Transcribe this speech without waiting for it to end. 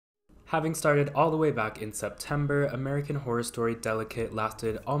Having started all the way back in September, American Horror Story Delicate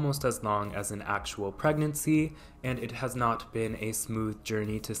lasted almost as long as an actual pregnancy, and it has not been a smooth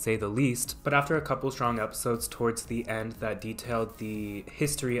journey to say the least, but after a couple strong episodes towards the end that detailed the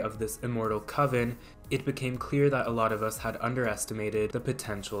history of this immortal coven, it became clear that a lot of us had underestimated the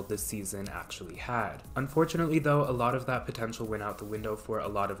potential this season actually had. Unfortunately though, a lot of that potential went out the window for a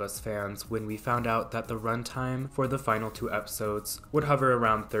lot of us fans when we found out that the runtime for the final 2 episodes would hover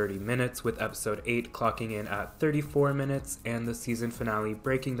around 30 minutes, with episode 8 clocking in at 34 minutes and the season finale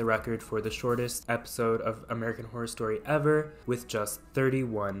breaking the record for the shortest episode of American Horror Story ever with just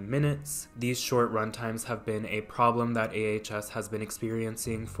 31 minutes. These short runtimes have been a problem that AHS has been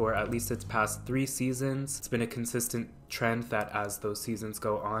experiencing for at least its past 3 seasons. It's been a consistent trend that as those seasons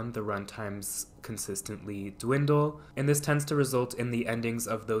go on, the runtimes consistently dwindle, and this tends to result in the endings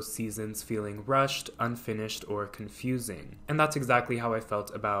of those seasons feeling rushed, unfinished, or confusing. And that's exactly how I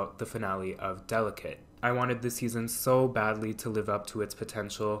felt about the finale of Delicate. I wanted this season so badly to live up to its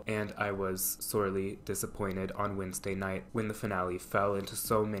potential, and I was sorely disappointed on Wednesday night when the finale fell into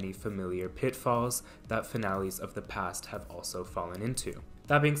so many familiar pitfalls that finales of the past have also fallen into.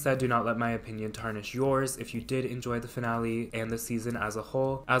 That being said, do not let my opinion tarnish yours if you did enjoy the finale and the season as a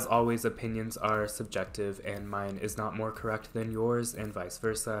whole. As always, opinions are subjective and mine is not more correct than yours and vice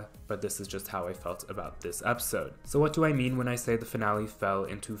versa, but this is just how I felt about this episode. So what do I mean when I say the finale fell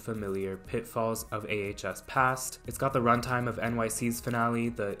into familiar pitfalls of AHS past? It's got the runtime of NYC's finale,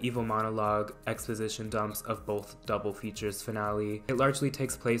 the evil monologue, exposition dumps of both double features finale. It largely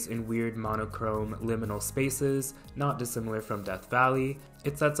takes place in weird monochrome liminal spaces, not dissimilar from Death Valley.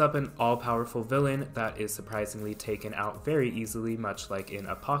 It sets up an all-powerful villain that is surprisingly taken out very easily, much like in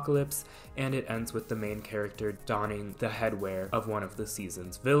Apocalypse, and it ends with the main character donning the headwear of one of the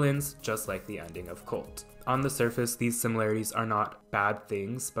season's villains, just like the ending of Cult. On the surface, these similarities are not bad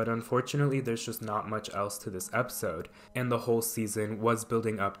things, but unfortunately there's just not much else to this episode, and the whole season was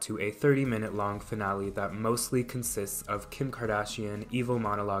building up to a 30-minute long finale that mostly consists of Kim Kardashian evil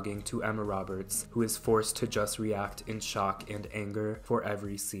monologuing to Emma Roberts, who is forced to just react in shock and anger for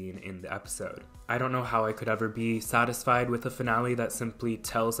every scene in the episode. I don't know how I could ever be satisfied with a finale that simply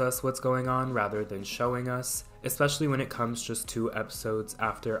tells us what's going on rather than showing us, especially when it comes just 2 episodes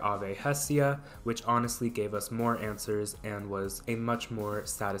after Ave Hestia, which honestly gave us more answers and was a much more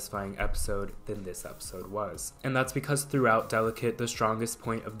satisfying episode than this episode was. And that's because throughout Delicate, the strongest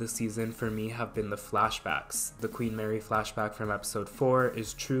point of the season for me have been the flashbacks. The Queen Mary flashback from episode 4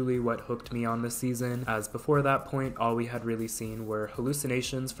 is truly what hooked me on the season, as before that point all we had really seen were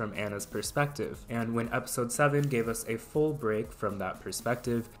hallucinations from Anna's perspective. And when episode 7 gave us a full break from that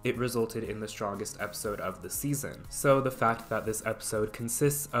perspective, it resulted in the strongest episode of the season. So the fact that this episode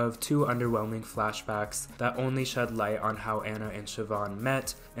consists of 2 underwhelming flashbacks that only shed light on how Anna and Siobhan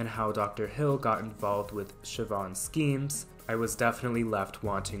met and how Dr. Hill got involved with Siobhan's schemes, I was definitely left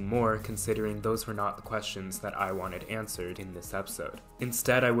wanting more, considering those were not the questions that I wanted answered in this episode.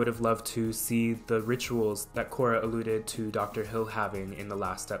 Instead, I would have loved to see the rituals that Cora alluded to Dr. Hill having in the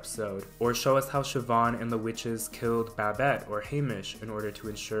last episode, or show us how Siobhan and the witches killed Babette or Hamish in order to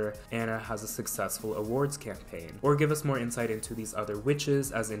ensure Anna has a successful awards campaign, or give us more insight into these other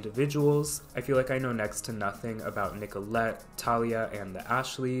witches as individuals. I feel like I know next to nothing about Nicolette, Talia, and the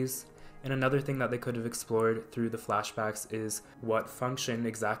Ashleys. And another thing that they could have explored through the flashbacks is what function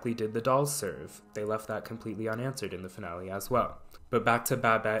exactly did the dolls serve? They left that completely unanswered in the finale as well. But back to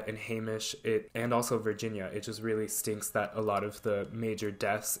Babette and Hamish, and also Virginia, it just really stinks that a lot of the major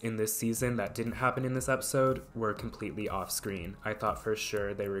deaths in this season that didn't happen in this episode were completely off screen. I thought for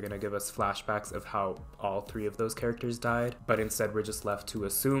sure they were going to give us flashbacks of how all 3 of those characters died, but instead we're just left to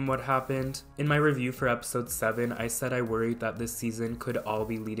assume what happened. In my review for episode 7, I said I worried that this season could all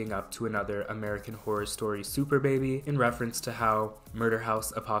be leading up to another American Horror Story super baby, in reference to how Murder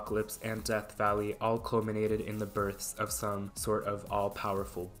House, Apocalypse, and Death Valley all culminated in the births of some sort of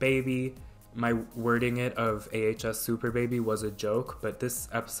all-powerful baby. My wording it of AHS Super Baby was a joke, but this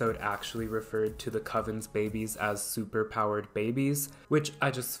episode actually referred to the Coven's babies as super-powered babies, which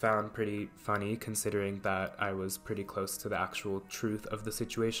I just found pretty funny considering that I was pretty close to the actual truth of the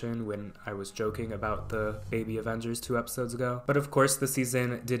situation when I was joking about the baby Avengers 2 episodes ago. But of course the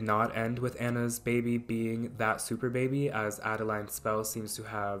season did not end with Anna's baby being that super baby, as Adeline's spell seems to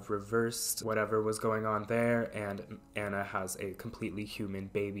have reversed whatever was going on there, and Anna has a completely human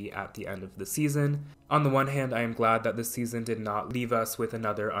baby at the end of the season. On the one hand, I am glad that this season did not leave us with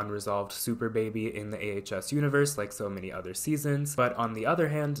another unresolved super baby in the AHS universe like so many other seasons, but on the other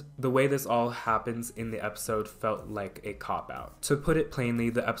hand, the way this all happens in the episode felt like a cop-out. To put it plainly,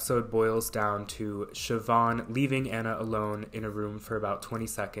 the episode boils down to Siobhan leaving Anna alone in a room for about 20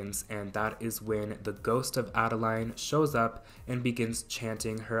 seconds, and that is when the ghost of Adeline shows up and begins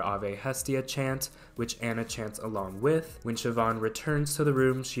chanting her Ave Hestia chant, which Anna chants along with. When Siobhan returns to the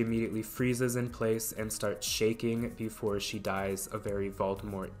room, she immediately freezes in place and starts shaking before she dies a very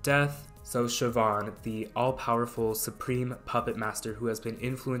Voldemort death. So Siobhan, the all-powerful supreme puppet master who has been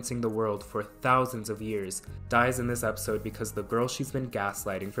influencing the world for thousands of years, dies in this episode because the girl she's been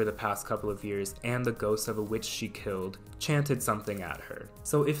gaslighting for the past couple of years and the ghost of a witch she killed chanted something at her.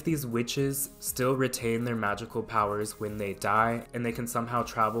 So if these witches still retain their magical powers when they die and they can somehow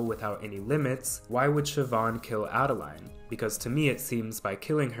travel without any limits, why would Siobhan kill Adeline? Because to me it seems by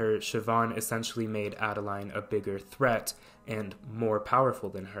killing her, Siobhan essentially made Adeline a bigger threat and more powerful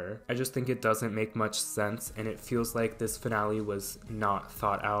than her. I just think it doesn't make much sense, and it feels like this finale was not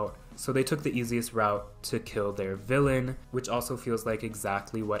thought out. So they took the easiest route to kill their villain, which also feels like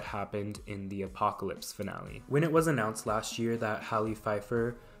exactly what happened in the Apocalypse finale. When it was announced last year that Halle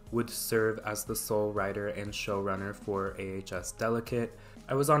Pfeiffer would serve as the sole writer and showrunner for AHS Delicate,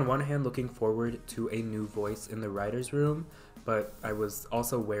 I was on one hand looking forward to a new voice in the writer's room, but I was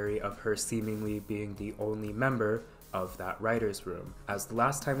also wary of her seemingly being the only member of that writer's room, as the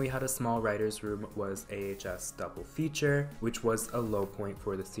last time we had a small writer's room was AHS Double Feature, which was a low point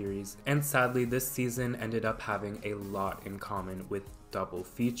for the series, and sadly this season ended up having a lot in common with Double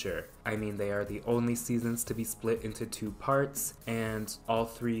Feature. I mean, they are the only seasons to be split into 2 parts, and all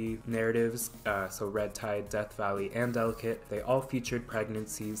 3 narratives, so Red Tide, Death Valley, and Delicate, they all featured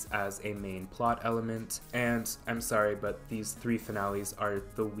pregnancies as a main plot element, and I'm sorry, but these 3 finales are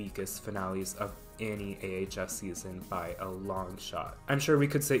the weakest finales of any AHS season by a long shot. I'm sure we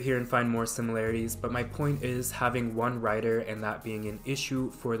could sit here and find more similarities, but my point is having one writer and that being an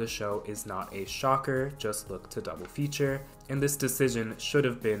issue for the show is not a shocker, just look to Double Feature, and this decision should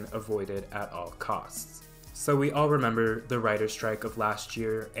have been avoided at all costs. So we all remember the writer's strike of last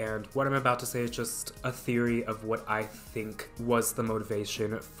year, and what I'm about to say is just a theory of what I think was the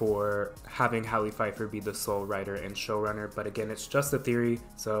motivation for having Halle Pfeiffer be the sole writer and showrunner, but again, it's just a theory,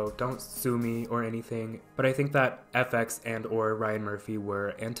 so don't sue me or anything. But I think that FX and or Ryan Murphy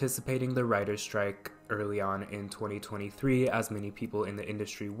were anticipating the writer's strike early on in 2023, as many people in the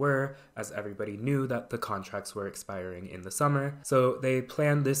industry were, as everybody knew that the contracts were expiring in the summer. So they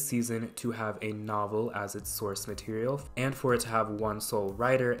planned this season to have a novel as its source material, and for it to have one sole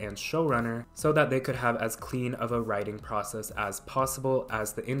writer and showrunner, so that they could have as clean of a writing process as possible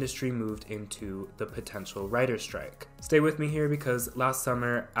as the industry moved into the potential writer's strike. Stay with me here, because last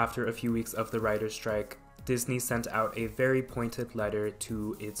summer, after a few weeks of the writer's strike, Disney sent out a very pointed letter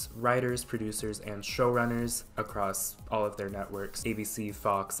to its writers, producers, and showrunners across all of their networks, ABC,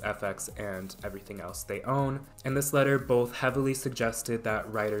 Fox, FX, and everything else they own. And this letter both heavily suggested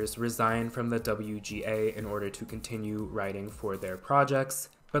that writers resign from the WGA in order to continue writing for their projects,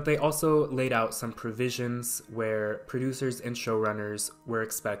 but they also laid out some provisions where producers and showrunners were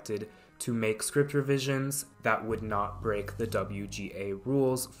expected to make script revisions that would not break the WGA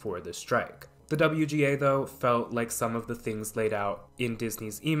rules for the strike. The WGA, though, felt like some of the things laid out in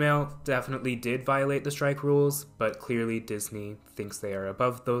Disney's email definitely did violate the strike rules, but clearly Disney thinks they are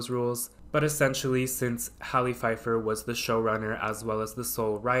above those rules. But essentially, since Halle Pfeiffer was the showrunner as well as the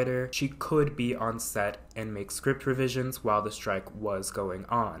sole writer, she could be on set and make script revisions while the strike was going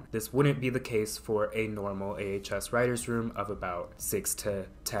on. This wouldn't be the case for a normal AHS writer's room of about 6 to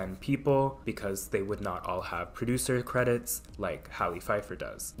 10 people, because they would not all have producer credits like Halle Pfeiffer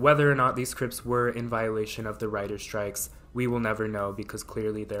does. Whether or not these scripts were in violation of the writer's strikes, we will never know, because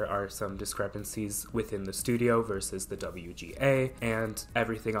clearly there are some discrepancies within the studio versus the WGA, and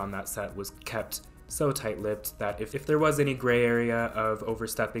everything on that set was kept so tight-lipped that if there was any gray area of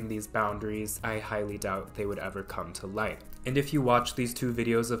overstepping these boundaries, I highly doubt they would ever come to light. And if you watch these 2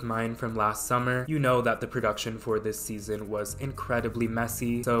 videos of mine from last summer, you know that the production for this season was incredibly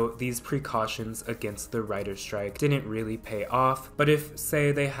messy, so these precautions against the writer's strike didn't really pay off. But if,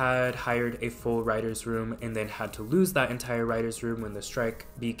 say, they had hired a full writer's room and then had to lose that entire writer's room when the strike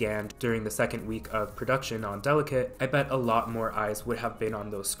began during the 2nd week of production on Delicate, I bet a lot more eyes would have been on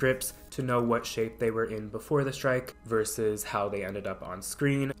those scripts to know what shape they were in before the strike versus how they ended up on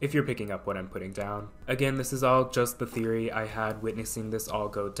screen, if you're picking up what I'm putting down. Again, this is all just the theory I had witnessing this all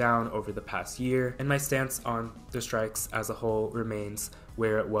go down over the past year, and my stance on the strikes as a whole remains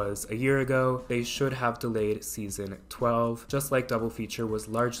where it was a year ago. They should have delayed season 12. Just like Double Feature was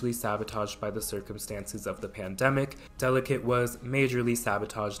largely sabotaged by the circumstances of the pandemic, Delicate was majorly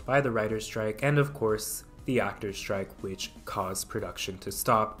sabotaged by the writer's strike, and of course, the actor's strike, which caused production to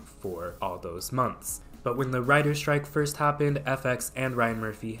stop for all those months. But when the writer's strike first happened, FX and Ryan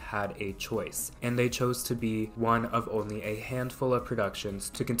Murphy had a choice, and they chose to be one of only a handful of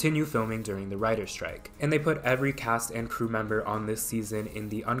productions to continue filming during the writer's strike. And they put every cast and crew member on this season in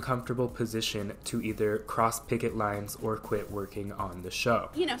the uncomfortable position to either cross picket lines or quit working on the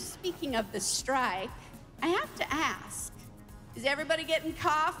show. You know, speaking of the strike, I have to ask, is everybody getting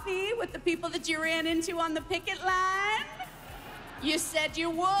coffee with the people that you ran into on the picket line? You said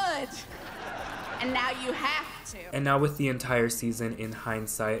you would. And now you have to. And now with the entire season in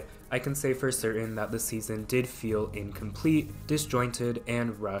hindsight, I can say for certain that the season did feel incomplete, disjointed,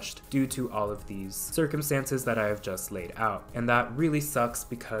 and rushed due to all of these circumstances that I have just laid out. And that really sucks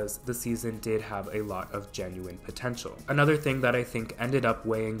because the season did have a lot of genuine potential. Another thing that I think ended up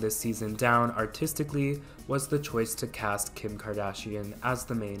weighing this season down artistically was the choice to cast Kim Kardashian as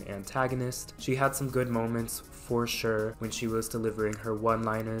the main antagonist. She had some good moments for sure when she was delivering her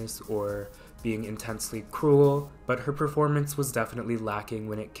one-liners or being intensely cruel, but her performance was definitely lacking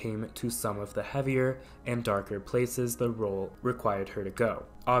when it came to some of the heavier and darker places the role required her to go.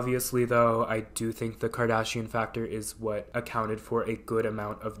 Obviously though, I do think the Kardashian factor is what accounted for a good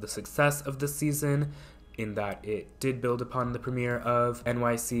amount of the success of the season, in that it did build upon the premiere of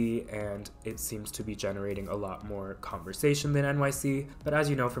NYC, and it seems to be generating a lot more conversation than NYC. But as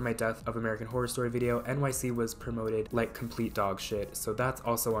you know from my Death of American Horror Story video, NYC was promoted like complete dog shit, so that's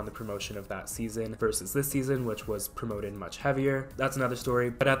also on the promotion of that season versus this season, which was promoted much heavier. That's another story,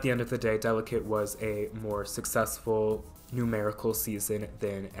 but at the end of the day, Delicate was a more successful numerical season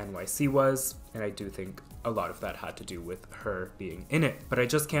than NYC was, and I do think a lot of that had to do with her being in it. But I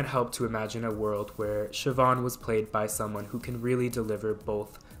just can't help to imagine a world where Siobhan was played by someone who can really deliver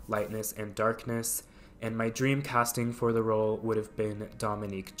both lightness and darkness, and my dream casting for the role would have been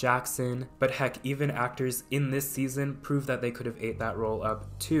Dominique Jackson. But heck, even actors in this season proved that they could have ate that role up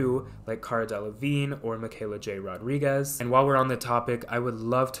too, like Cara Delevingne or Michaela J. Rodriguez. And while we're on the topic, I would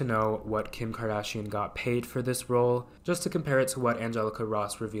love to know what Kim Kardashian got paid for this role, just to compare it to what Angelica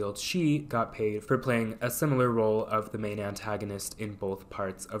Ross revealed she got paid for playing a similar role of the main antagonist in both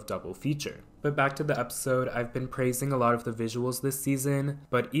parts of Double Feature. But back to the episode, I've been praising a lot of the visuals this season,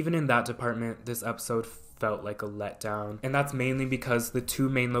 but even in that department, this episode felt like a letdown. And that's mainly because the two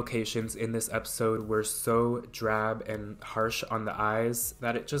main locations in this episode were so drab and harsh on the eyes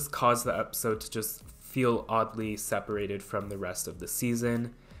that it just caused the episode to just feel oddly separated from the rest of the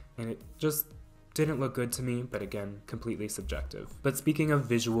season, and it just didn't look good to me, but again, completely subjective. But speaking of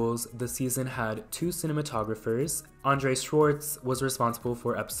visuals, the season had two cinematographers. Andre Schwartz was responsible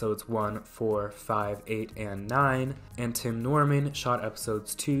for episodes 1, 4, 5, 8, and 9, and Tim Norman shot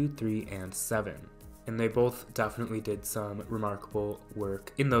episodes 2, 3, and 7. And they both definitely did some remarkable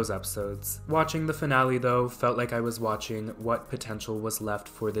work in those episodes. Watching the finale though felt like I was watching what potential was left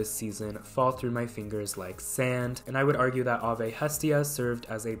for this season fall through my fingers like sand, and I would argue that Ave Hestia served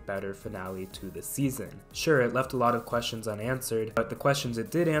as a better finale to the season. Sure, it left a lot of questions unanswered, but the questions it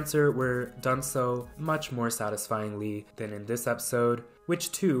did answer were done so much more satisfyingly than in this episode,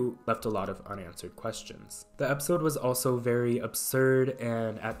 which too left a lot of unanswered questions. The episode was also very absurd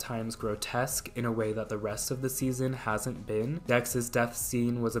and at times grotesque in a way that the rest of the season hasn't been. Dex's death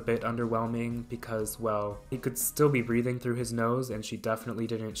scene was a bit underwhelming because, well, he could still be breathing through his nose and she definitely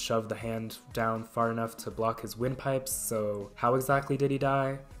didn't shove the hand down far enough to block his windpipes, so how exactly did he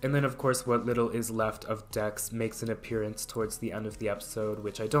die? And then of course what little is left of Dex makes an appearance towards the end of the episode,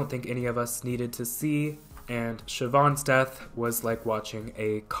 which I don't think any of us needed to see. And Siobhan's death was like watching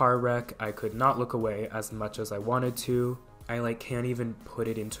a car wreck. I could not look away as much as I wanted to. I can't even put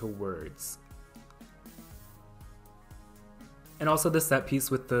it into words. And also the set piece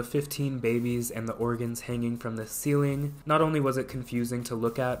with the 15 babies and the organs hanging from the ceiling. Not only was it confusing to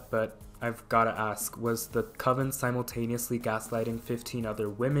look at, but I've gotta ask, was the coven simultaneously gaslighting 15 other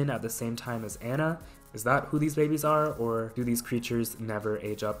women at the same time as Anna? Is that who these babies are, or do these creatures never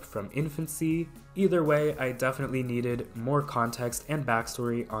age up from infancy? Either way, I definitely needed more context and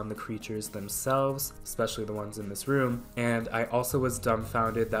backstory on the creatures themselves, especially the ones in this room, and I also was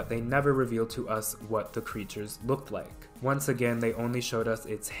dumbfounded that they never revealed to us what the creatures looked like. Once again, they only showed us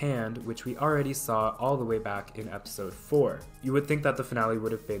its hand, which we already saw all the way back in episode 4. You would think that the finale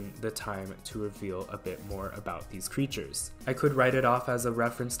would have been the time to reveal a bit more about these creatures. I could write it off as a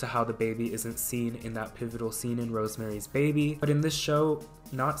reference to how the baby isn't seen in that pivotal scene in Rosemary's Baby, but in this show,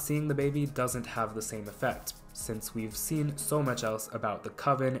 not seeing the baby doesn't have the same effect, since we've seen so much else about the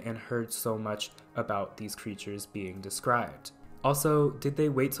Coven and heard so much about these creatures being described. Also, did they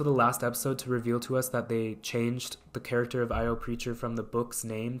wait till the last episode to reveal to us that they changed the character of Io Preacher from the book's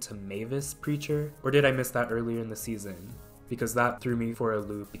name to Mavis Preacher? Or did I miss that earlier in the season? Because that threw me for a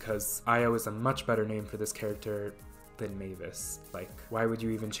loop, because Io is a much better name for this character than Mavis. Like, why would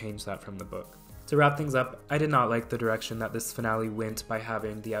you even change that from the book? To wrap things up, I did not like the direction that this finale went by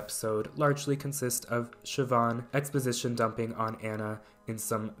having the episode largely consist of Siobhan exposition dumping on Anna in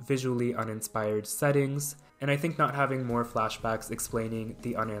some visually uninspired settings, and I think not having more flashbacks explaining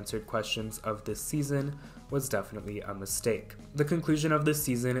the unanswered questions of this season was definitely a mistake. The conclusion of this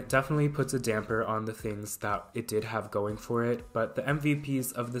season definitely puts a damper on the things that it did have going for it, but the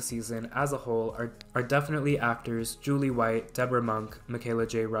MVPs of the season as a whole are definitely actors Julie White, Deborah Monk, Michaela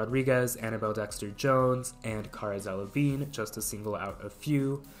J. Rodriguez, Annabelle Dexter-Jones, and Cara Delevingne, just to single out a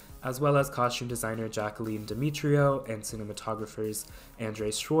few, as well as costume designer Jacqueline Demetrio and cinematographers Andre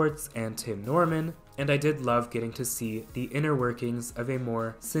Schwartz and Tim Norman. And I did love getting to see the inner workings of a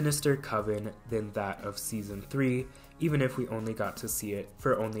more sinister coven than that of season 3, even if we only got to see it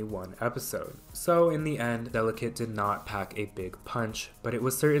for only one episode. So in the end, Delicate did not pack a big punch, but it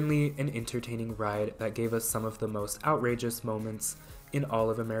was certainly an entertaining ride that gave us some of the most outrageous moments in all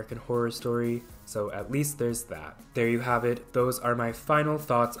of American Horror Story, so at least there's that. There you have it. Those are my final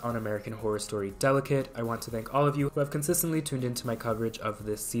thoughts on American Horror Story Delicate. I want to thank all of you who have consistently tuned into my coverage of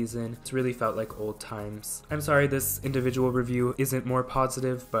this season. It's really felt like old times. I'm sorry this individual review isn't more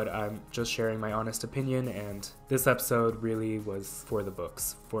positive, but I'm just sharing my honest opinion, and this episode really was for the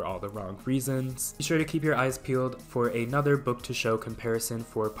books for all the wrong reasons. Be sure to keep your eyes peeled for another book to show comparison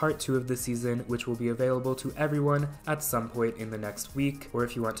for part 2 of the season, which will be available to everyone at some point in the next week, or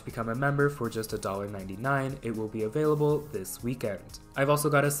if you want to become a member for just $1.99, it will be available this weekend. I've also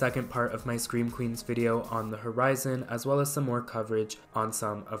got a second part of my Scream Queens video on the horizon, as well as some more coverage on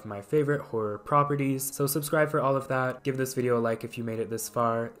some of my favorite horror properties, so subscribe for all of that. Give this video a like if you made it this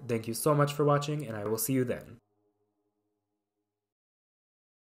far. Thank you so much for watching, and I will see you then.